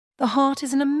The heart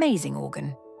is an amazing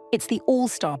organ. It's the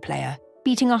all-star player,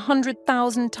 beating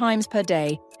 100,000 times per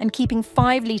day and keeping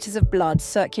 5 liters of blood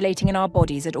circulating in our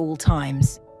bodies at all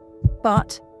times.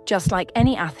 But, just like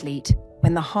any athlete,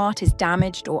 when the heart is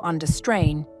damaged or under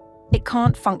strain, it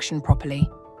can't function properly,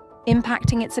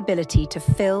 impacting its ability to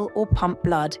fill or pump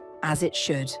blood as it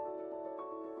should.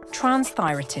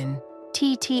 Transthyretin,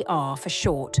 TTR for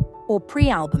short, or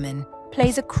prealbumin,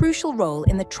 plays a crucial role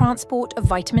in the transport of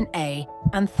vitamin A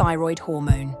and thyroid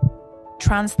hormone.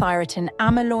 Transthyretin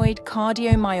amyloid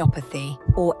cardiomyopathy,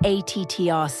 or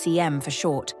ATTR-CM for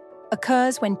short,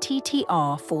 occurs when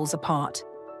TTR falls apart.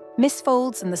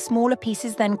 Misfolds and the smaller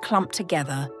pieces then clump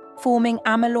together, forming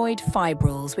amyloid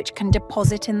fibrils which can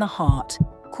deposit in the heart,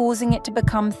 causing it to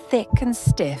become thick and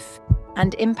stiff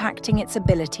and impacting its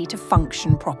ability to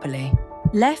function properly.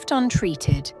 Left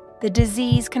untreated, the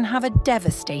disease can have a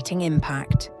devastating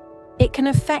impact. It can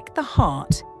affect the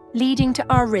heart, leading to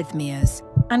arrhythmias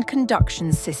and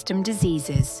conduction system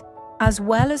diseases, as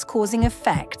well as causing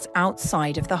effects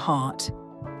outside of the heart.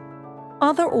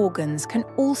 Other organs can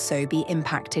also be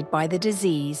impacted by the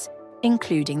disease,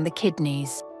 including the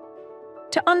kidneys.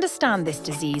 To understand this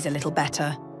disease a little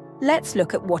better, let's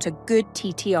look at what a good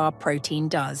TTR protein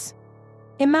does.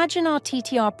 Imagine our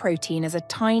TTR protein as a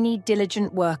tiny,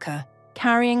 diligent worker,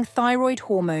 carrying thyroid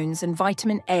hormones and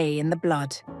vitamin A in the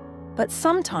blood. But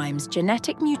sometimes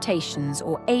genetic mutations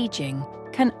or aging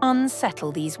can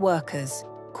unsettle these workers,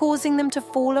 causing them to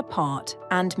fall apart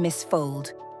and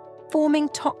misfold, forming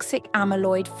toxic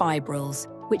amyloid fibrils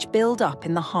which build up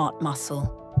in the heart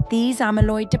muscle. These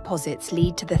amyloid deposits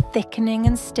lead to the thickening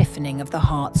and stiffening of the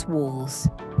heart's walls.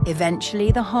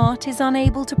 Eventually, the heart is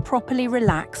unable to properly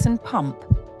relax and pump,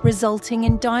 resulting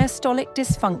in diastolic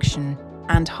dysfunction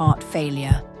and heart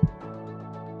failure.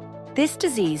 This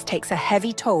disease takes a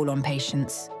heavy toll on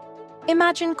patients.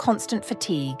 Imagine constant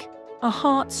fatigue, a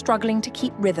heart struggling to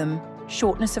keep rhythm,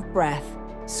 shortness of breath,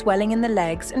 swelling in the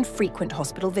legs, and frequent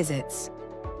hospital visits.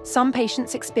 Some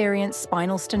patients experience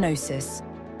spinal stenosis,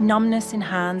 numbness in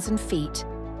hands and feet,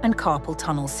 and carpal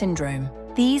tunnel syndrome.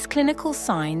 These clinical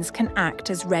signs can act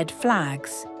as red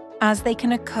flags, as they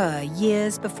can occur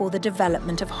years before the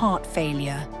development of heart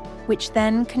failure, which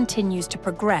then continues to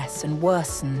progress and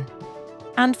worsen.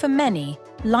 And for many,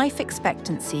 life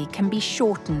expectancy can be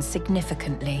shortened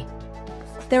significantly.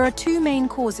 There are 2 main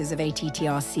causes of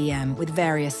ATTR-CM with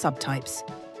various subtypes.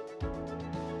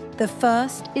 The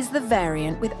first is the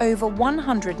variant with over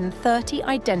 130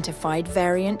 identified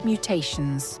variant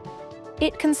mutations.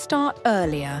 It can start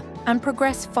earlier and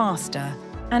progress faster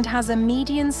and has a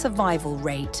median survival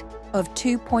rate of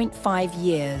 2.5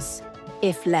 years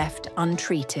if left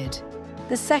untreated.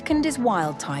 The second is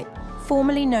wild type,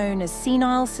 formerly known as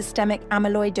senile systemic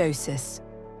amyloidosis,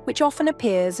 which often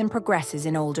appears and progresses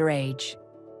in older age.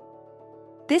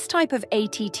 This type of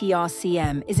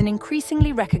ATTR-CM is an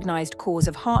increasingly recognized cause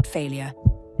of heart failure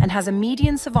and has a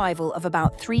median survival of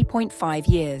about 3.5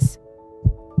 years.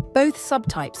 Both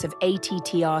subtypes of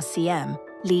ATTR-CM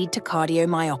lead to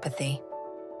cardiomyopathy.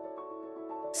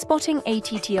 Spotting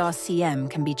ATTR-CM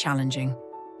can be challenging.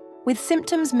 With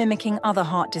symptoms mimicking other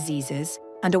heart diseases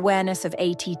and awareness of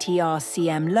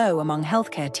ATTR-CM low among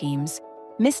healthcare teams,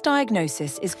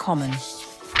 misdiagnosis is common.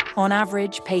 On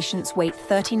average, patients wait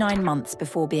 39 months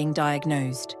before being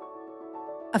diagnosed.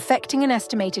 Affecting an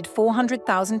estimated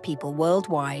 400,000 people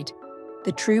worldwide,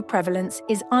 the true prevalence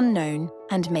is unknown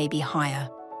and may be higher.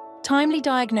 Timely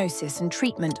diagnosis and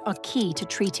treatment are key to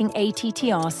treating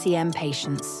ATTR-CM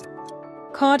patients.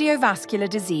 Cardiovascular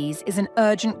disease is an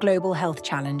urgent global health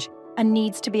challenge and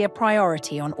needs to be a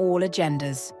priority on all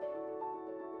agendas.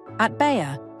 At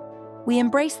Bayer, we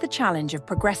embrace the challenge of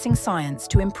progressing science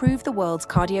to improve the world's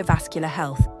cardiovascular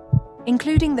health,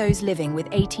 including those living with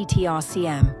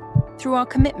ATTR-CM, through our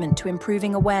commitment to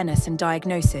improving awareness and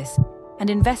diagnosis and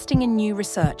investing in new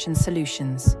research and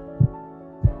solutions.